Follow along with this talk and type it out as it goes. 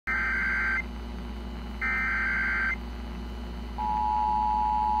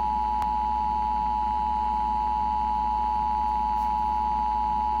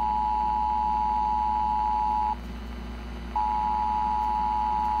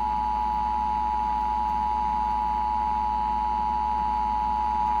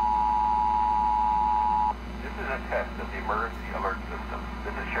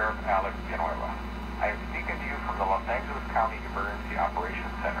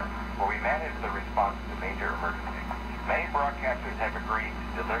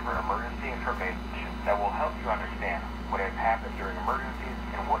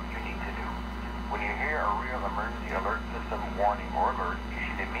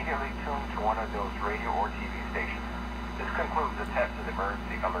immediately tune to one of those radio or TV stations. This concludes the test of the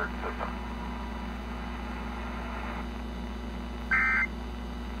emergency alert system.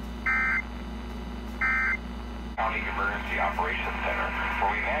 County Emergency Operations Center, where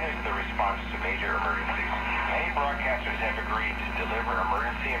we manage the response to major emergencies. Many broadcasters have agreed to deliver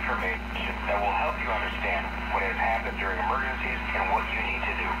emergency information that will help you understand what has happened during emergencies and what you need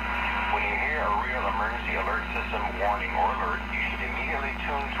to do. When you hear a real emergency alert system warning or alert, you should immediately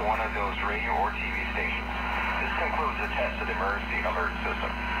tune to one of those radio or TV stations. This concludes the test of the emergency alert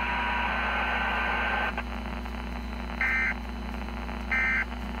system.